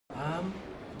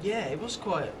Yeah, it was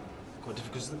quite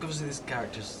difficult because obviously this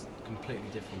character's completely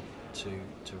different to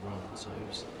Ron, so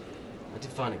I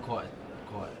did find it quite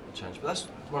a challenge. But that's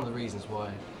one of the reasons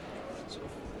why sort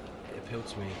of it appealed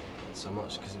to me so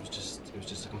much, because it was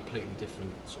just a completely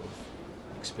different sort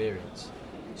of experience,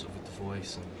 sort of with the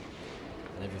voice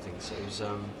and everything. So it was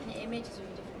And the image is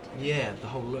really different too. yeah, the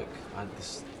whole look. I had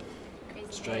this Crazy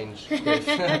strange thing.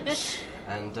 riff.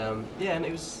 And yeah, and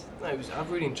it was I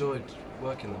really enjoyed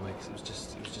working that way, because it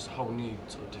was just a whole new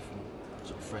sort of different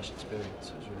sort of fresh experience.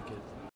 It was really good.